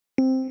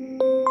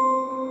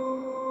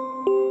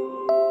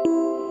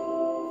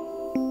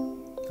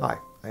Hi,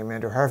 I'm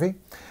Andrew Harvie,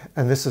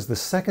 and this is the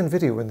second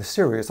video in the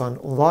series on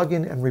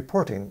logging and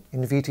reporting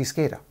in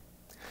VTScada.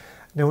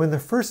 Now, in the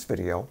first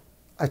video,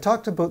 I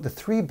talked about the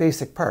three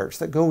basic parts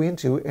that go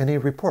into any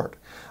report,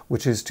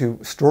 which is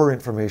to store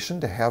information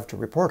to have to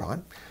report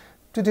on,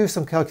 to do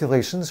some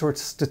calculations or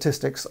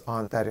statistics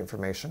on that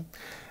information,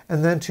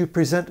 and then to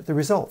present the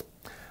result.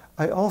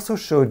 I also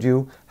showed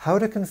you how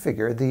to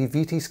configure the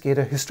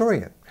VTScada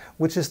historian,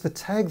 which is the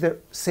tag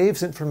that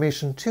saves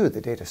information to the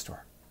data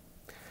store.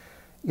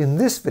 In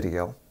this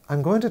video,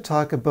 I'm going to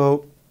talk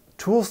about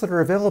tools that are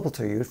available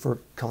to you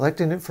for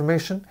collecting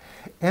information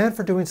and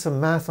for doing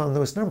some math on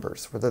those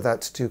numbers, whether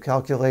that's to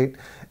calculate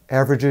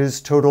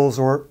averages, totals,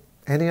 or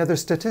any other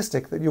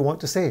statistic that you want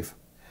to save.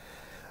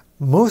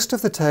 Most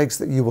of the tags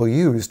that you will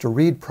use to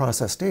read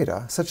process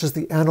data, such as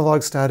the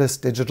analog status,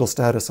 digital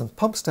status, and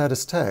pump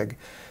status tag,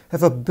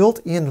 have a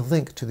built-in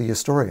link to the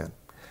historian.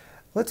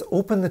 Let's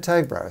open the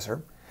tag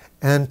browser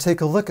and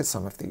take a look at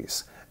some of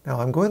these. Now,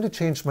 I'm going to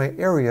change my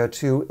area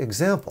to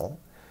example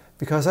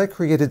because I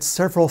created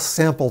several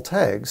sample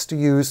tags to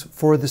use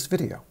for this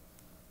video.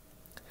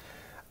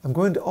 I'm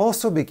going to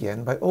also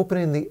begin by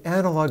opening the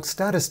analog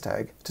status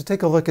tag to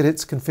take a look at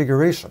its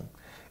configuration,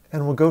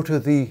 and we'll go to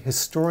the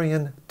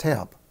historian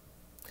tab.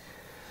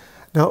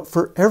 Now,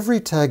 for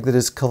every tag that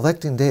is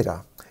collecting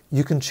data,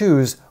 you can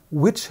choose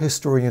which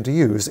historian to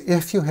use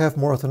if you have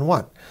more than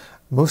one.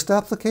 Most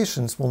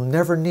applications will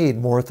never need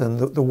more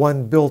than the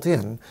one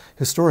built-in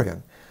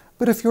historian.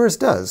 But if yours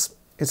does,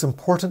 it's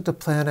important to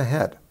plan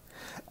ahead.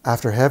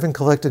 After having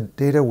collected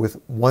data with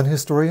one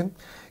historian,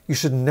 you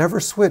should never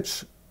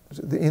switch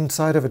the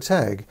inside of a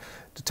tag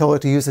to tell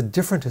it to use a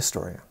different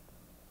historian.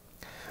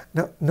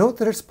 Now, note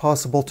that it's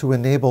possible to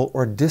enable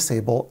or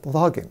disable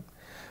logging.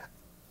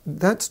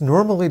 That's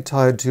normally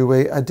tied to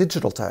a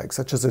digital tag,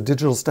 such as a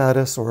digital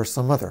status or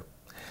some other.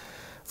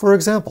 For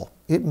example,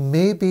 it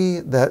may be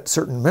that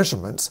certain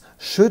measurements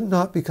should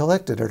not be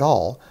collected at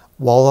all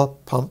while a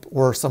pump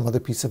or some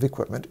other piece of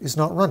equipment is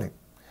not running.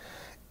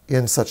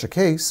 In such a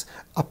case,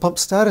 a pump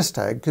status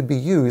tag could be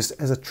used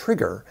as a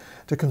trigger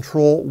to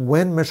control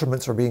when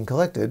measurements are being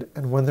collected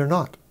and when they're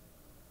not.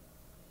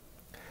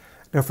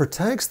 Now, for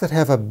tags that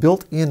have a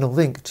built-in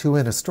link to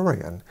an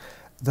historian,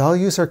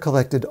 values are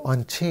collected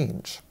on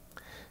change.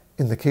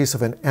 In the case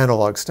of an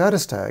analog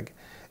status tag,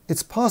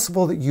 it's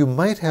possible that you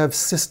might have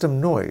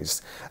system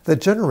noise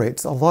that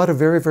generates a lot of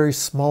very, very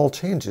small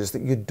changes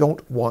that you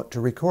don't want to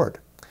record.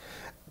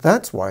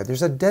 That's why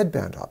there's a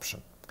deadband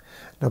option.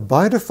 Now,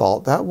 by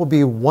default, that will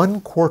be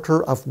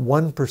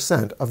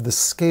 1/4% of the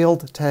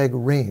scaled tag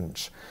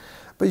range.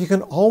 But you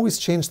can always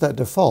change that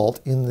default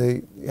in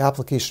the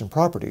application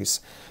properties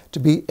to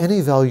be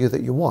any value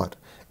that you want.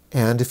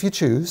 And if you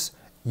choose,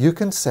 you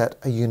can set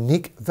a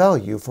unique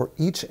value for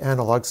each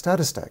analog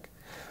status tag.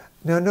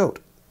 Now note,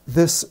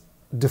 this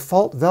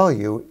default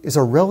value is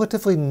a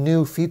relatively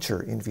new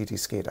feature in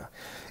VTScada.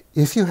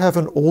 If you have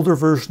an older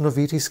version of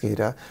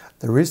VTScada,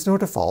 there is no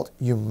default.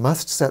 You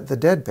must set the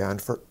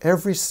deadband for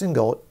every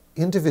single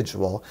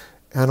individual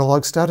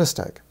analog status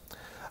tag.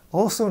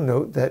 Also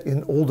note that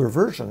in older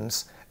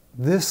versions,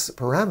 this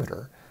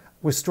parameter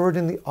was stored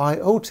in the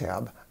I/O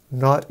tab,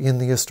 not in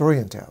the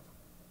historian tab.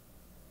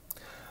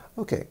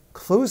 Okay,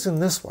 closing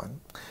this one.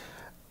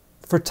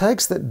 For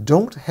tags that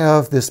don't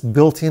have this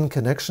built-in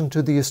connection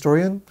to the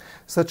historian,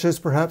 such as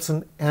perhaps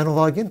an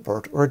analog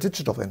input or a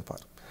digital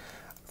input,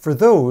 for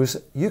those,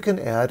 you can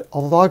add a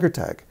logger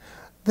tag.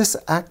 This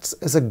acts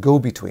as a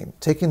go-between,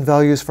 taking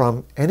values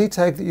from any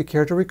tag that you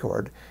care to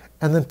record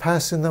and then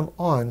passing them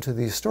on to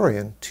the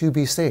historian to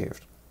be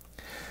saved.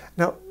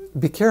 Now,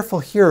 be careful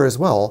here as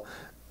well.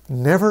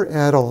 Never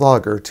add a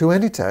logger to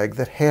any tag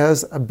that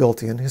has a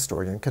built-in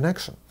historian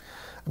connection.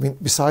 I mean,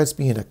 besides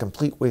being a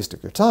complete waste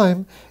of your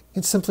time,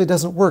 it simply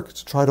doesn't work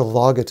to try to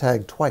log a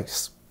tag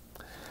twice.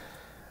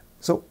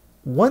 So,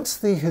 once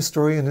the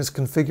historian is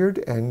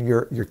configured and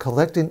you're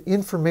collecting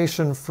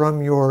information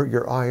from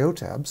your I/O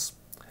tabs,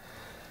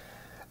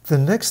 the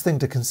next thing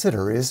to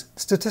consider is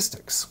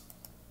statistics.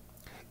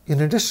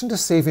 In addition to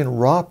saving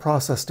raw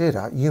process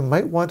data, you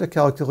might want to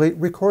calculate,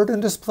 record,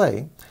 and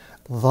display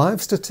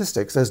live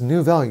statistics as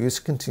new values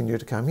continue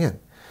to come in.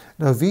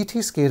 Now,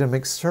 VTScada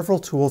makes several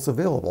tools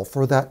available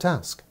for that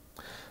task.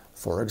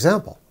 For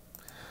example,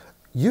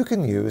 you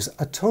can use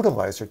a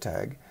totalizer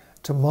tag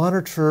to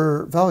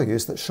monitor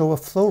values that show a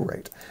flow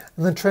rate,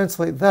 and then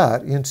translate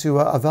that into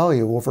a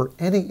value over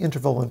any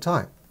interval in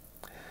time.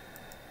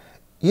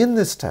 In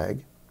this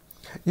tag,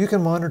 you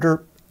can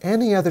monitor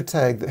any other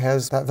tag that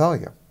has that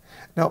value.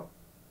 Now,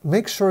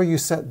 make sure you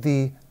set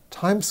the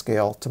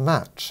timescale to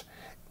match.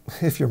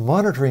 If you're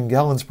monitoring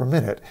gallons per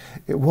minute,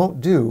 it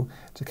won't do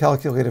to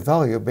calculate a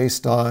value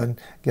based on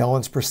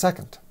gallons per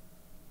second.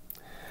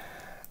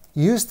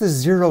 Use the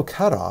zero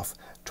cutoff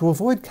to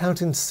avoid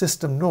counting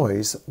system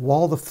noise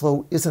while the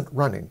flow isn't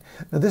running.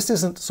 Now, this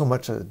isn't so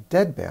much a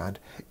deadband,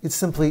 it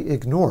simply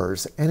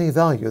ignores any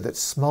value that's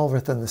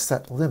smaller than the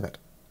set limit.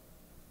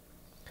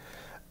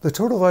 The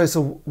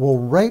totalizer will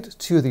write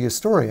to the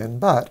historian,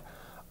 but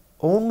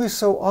only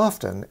so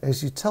often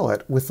as you tell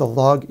it with the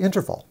log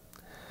interval.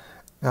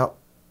 Now,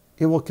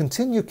 it will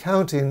continue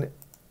counting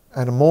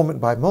at a moment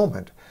by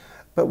moment,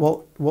 but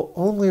will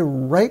only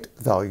write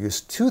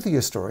values to the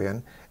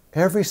historian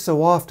every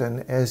so often,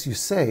 as you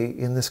say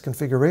in this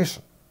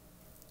configuration.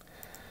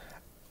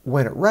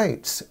 When it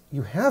writes,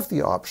 you have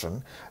the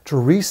option to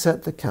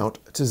reset the count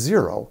to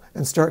 0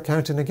 and start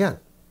counting again.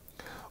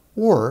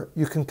 Or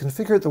you can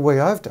configure it the way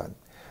I've done,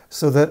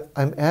 so that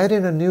I'm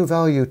adding a new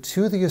value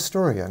to the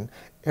historian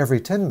every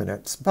 10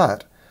 minutes,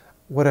 but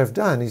what I've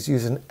done is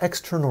use an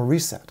external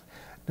reset.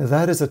 Now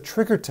that is a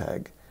trigger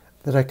tag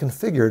that I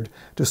configured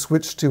to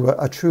switch to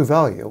a true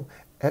value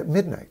at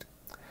midnight.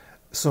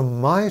 So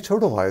my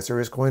totalizer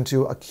is going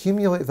to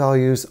accumulate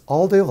values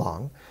all day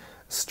long,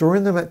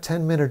 storing them at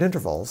 10-minute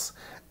intervals,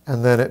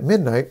 and then at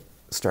midnight,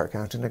 start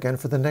counting again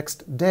for the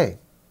next day.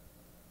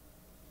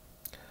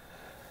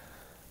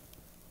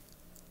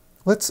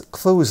 Let's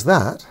close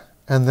that,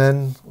 and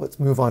then let's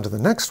move on to the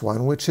next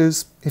one, which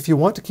is if you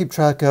want to keep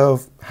track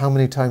of how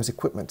many times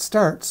equipment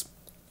starts,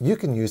 you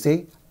can use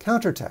a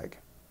counter tag.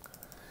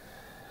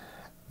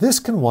 This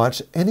can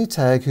watch any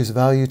tag whose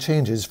value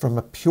changes from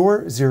a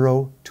pure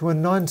 0 to a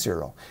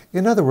non-zero.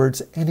 In other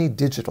words, any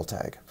digital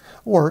tag,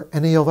 or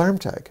any alarm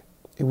tag.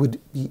 It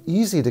would be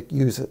easy to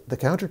use the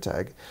counter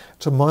tag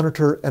to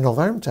monitor an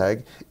alarm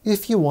tag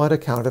if you want a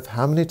count of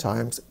how many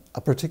times a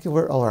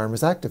particular alarm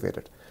is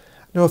activated.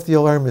 Now, if the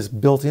alarm is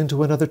built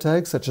into another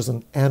tag, such as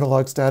an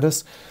analog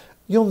status,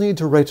 you'll need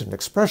to write an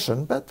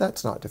expression, but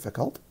that's not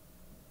difficult.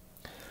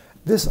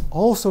 This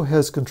also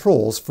has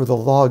controls for the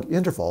log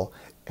interval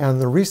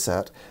and the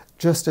reset,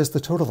 just as the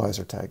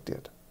totalizer tag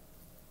did.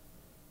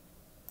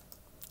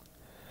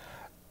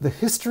 The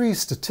history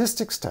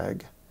statistics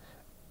tag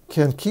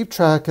can keep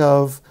track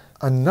of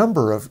a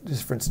number of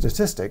different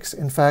statistics.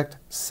 In fact,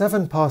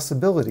 7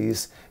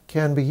 possibilities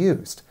can be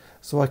used.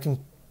 So I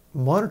can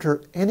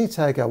monitor any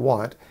tag I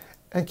want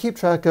and keep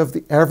track of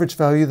the average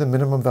value, the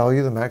minimum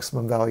value, the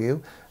maximum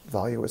value,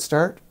 value at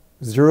start,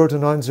 0 to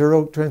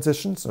non-zero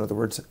transitions, in other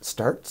words,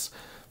 starts,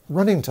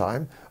 running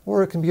time,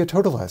 or it can be a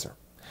totalizer.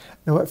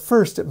 Now at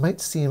first it might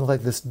seem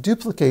like this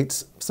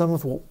duplicates some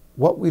of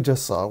what we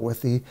just saw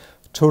with the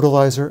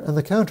totalizer and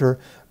the counter,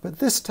 but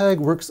this tag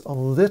works a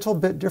little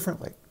bit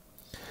differently.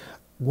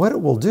 What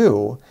it will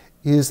do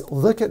is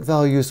look at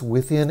values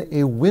within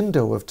a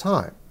window of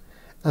time,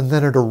 and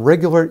then at a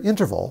regular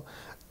interval,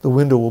 the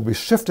window will be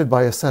shifted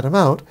by a set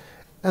amount,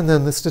 and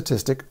then the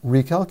statistic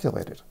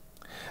recalculated.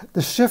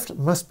 The shift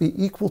must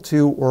be equal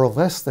to or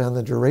less than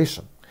the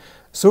duration.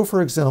 So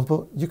for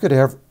example, you could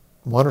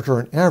monitor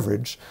an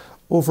average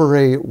over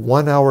a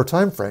 1-hour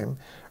time frame,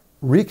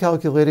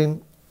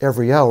 recalculating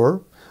every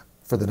hour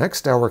for the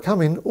next hour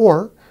coming,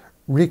 or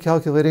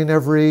recalculating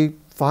every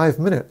 5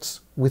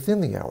 minutes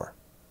within the hour.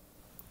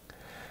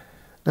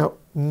 Now,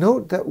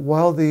 note that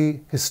while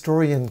the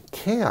historian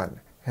can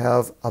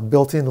have a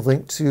built-in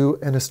link to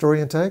an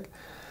historian tag,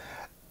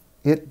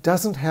 it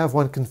doesn't have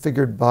one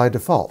configured by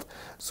default.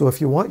 So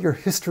if you want your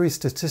history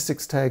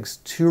statistics tags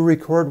to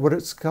record what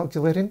it's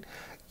calculating,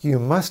 you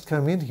must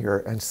come in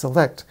here and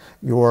select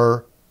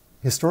your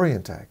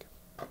historian tag.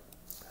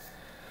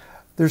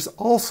 There's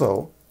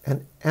also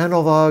an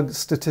analog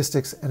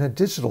statistics and a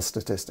digital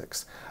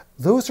statistics.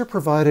 Those are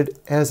provided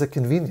as a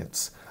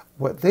convenience.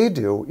 What they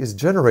do is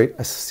generate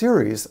a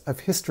series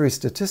of history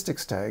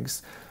statistics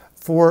tags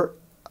for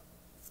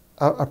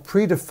a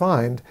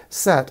predefined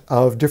set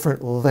of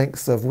different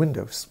lengths of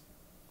windows.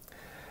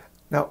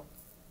 Now,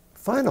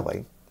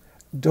 finally,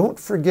 don't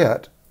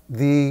forget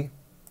the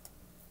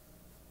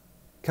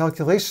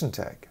calculation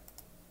tag.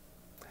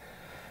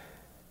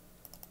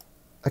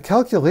 A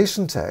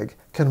calculation tag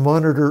can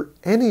monitor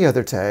any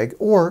other tag,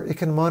 or it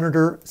can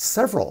monitor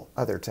several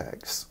other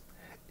tags.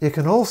 It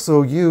can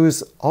also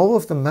use all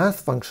of the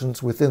math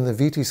functions within the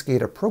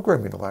VTScada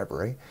programming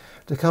library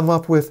to come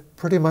up with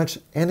pretty much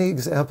any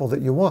example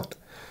that you want.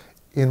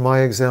 In my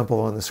example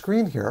on the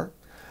screen here,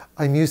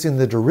 I'm using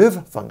the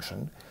deriv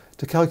function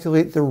to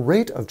calculate the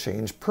rate of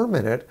change per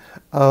minute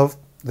of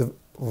the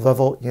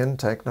level in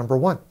tank number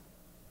 1.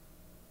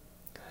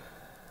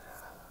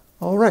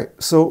 All right,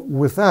 so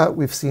with that,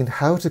 we've seen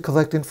how to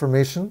collect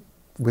information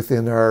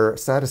within our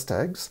status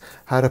tags,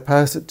 how to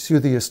pass it to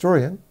the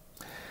historian,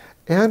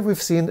 and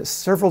we've seen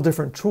several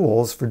different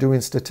tools for doing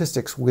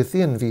statistics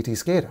within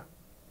VTScada.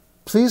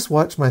 Please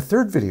watch my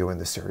 3rd video in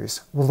this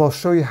series, where I'll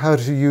show you how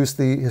to use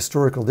the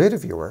historical data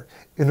viewer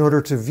in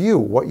order to view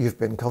what you've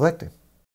been collecting.